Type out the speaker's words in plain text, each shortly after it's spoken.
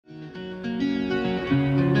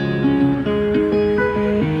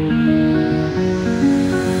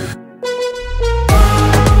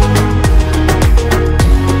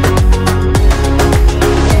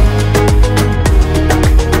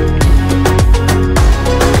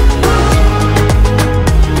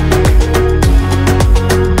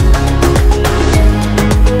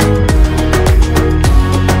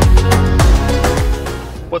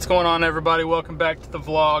going on, everybody? Welcome back to the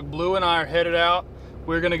vlog. Blue and I are headed out.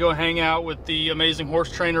 We're gonna go hang out with the amazing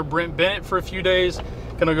horse trainer Brent Bennett for a few days.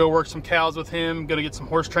 Gonna go work some cows with him, gonna get some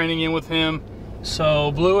horse training in with him.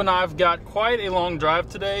 So Blue and I've got quite a long drive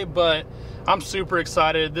today, but I'm super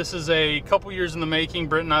excited. This is a couple years in the making.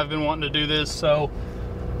 Brent and I have been wanting to do this, so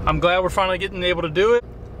I'm glad we're finally getting able to do it.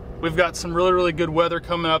 We've got some really good weather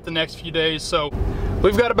coming up the next few days, so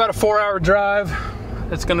we've got about a 4-hour drive.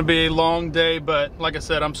 It's gonna be a long day, but like I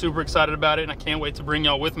said, I'm super excited about it and I can't wait to bring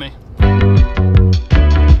y'all with me.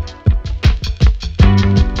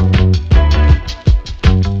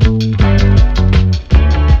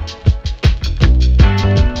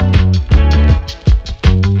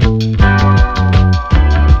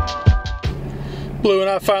 Blue and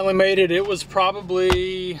I finally made it. It was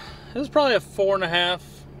probably a 4.5,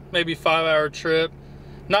 maybe 5-hour trip.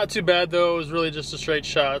 Not too bad though, it was really just a straight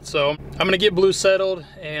shot. So I'm gonna get Blue settled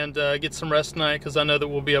and get some rest tonight because I know that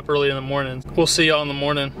we'll be up early in the morning. We'll see y'all in the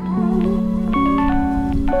morning.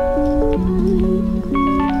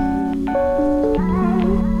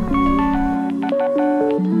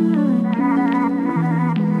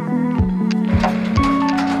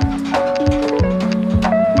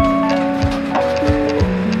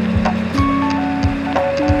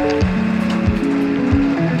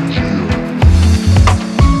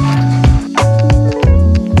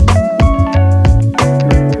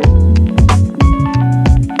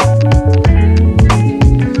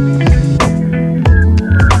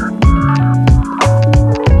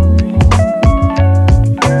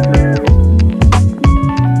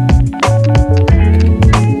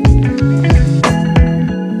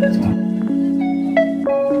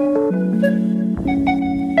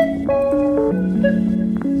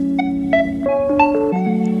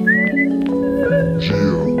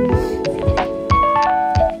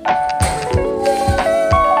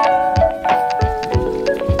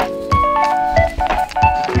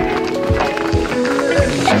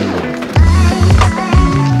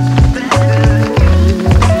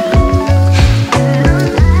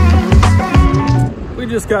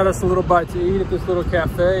 Just got us a little bite to eat at this little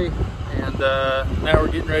cafe, and now we're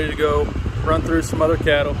getting ready to go run through some other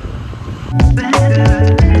cattle.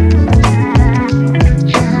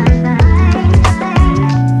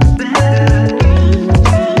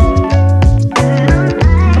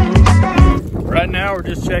 Right now we're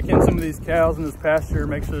just checking some of these cows in this pasture,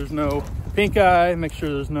 make sure there's no pink eye, make sure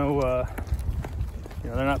there's no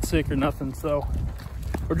they're not sick or nothing. So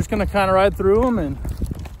we're just gonna kind of ride through them and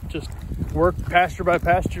just work pasture by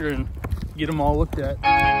pasture and get them all looked at.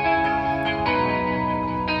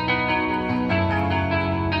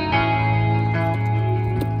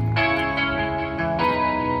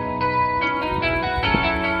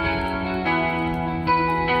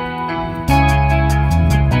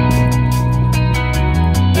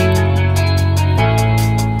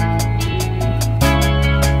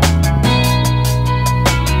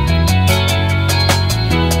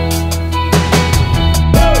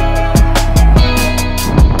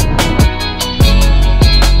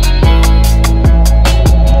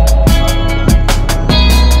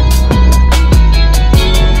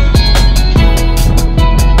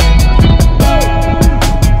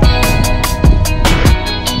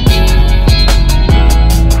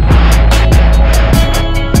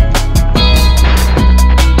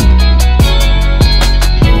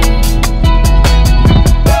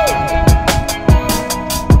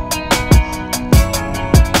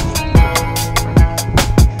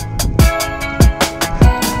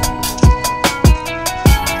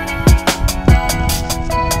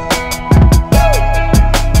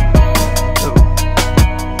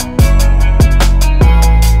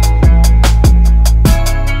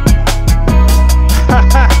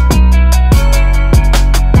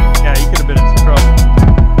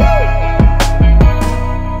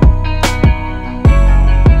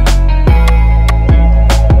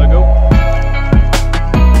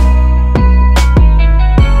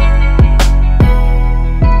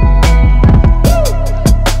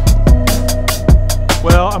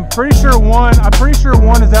 I'm pretty sure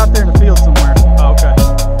one is out there in the field somewhere. Oh, okay.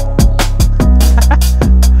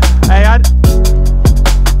 Hey,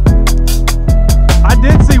 I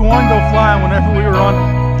did see one go flying whenever we were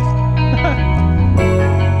on.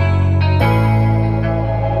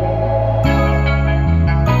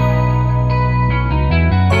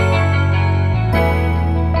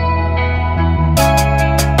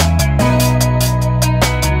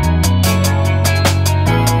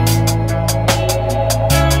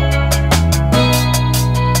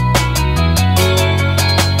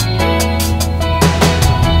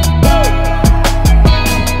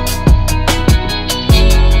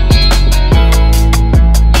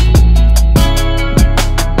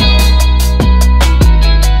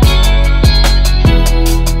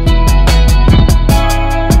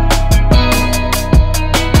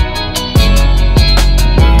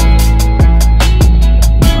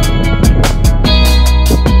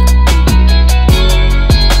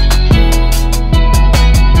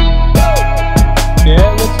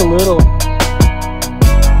 little.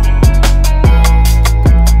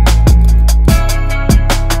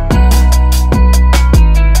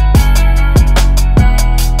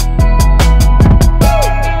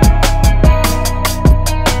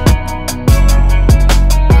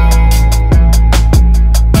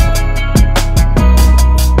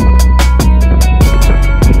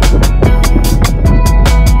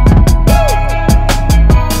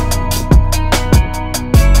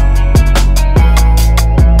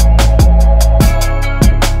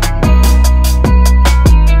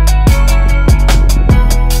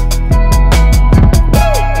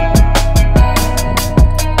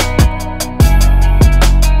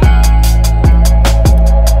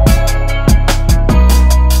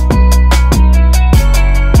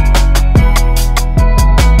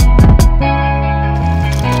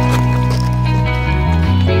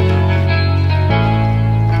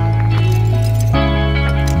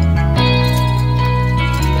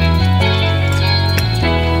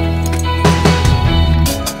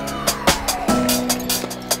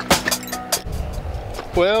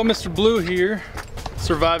 Well, Mr. Blue here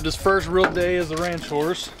survived his first real day as a ranch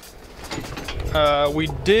horse. We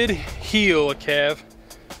did heel a calf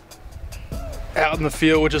out in the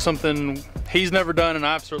field, which is something he's never done and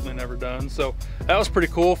I've certainly never done. So that was pretty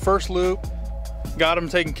cool. First loop, got him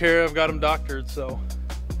taken care of, got him doctored. So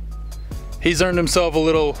he's earned himself a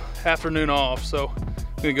little afternoon off. So I'm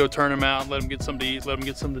gonna go turn him out, let him get something to eat, let him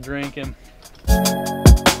get something to drink. And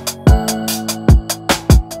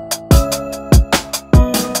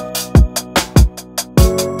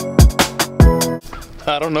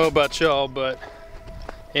I don't know about y'all, but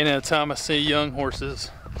any time I see young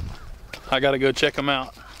horses, I gotta go check them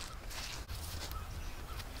out.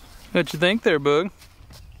 What you think there, Bug?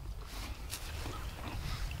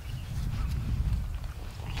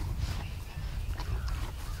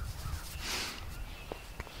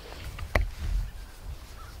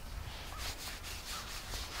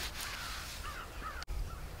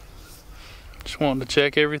 Just wanted to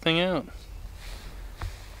check everything out.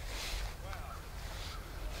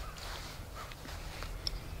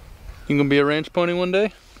 You gonna be a ranch pony one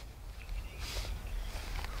day?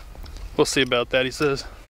 We'll see about that, he says.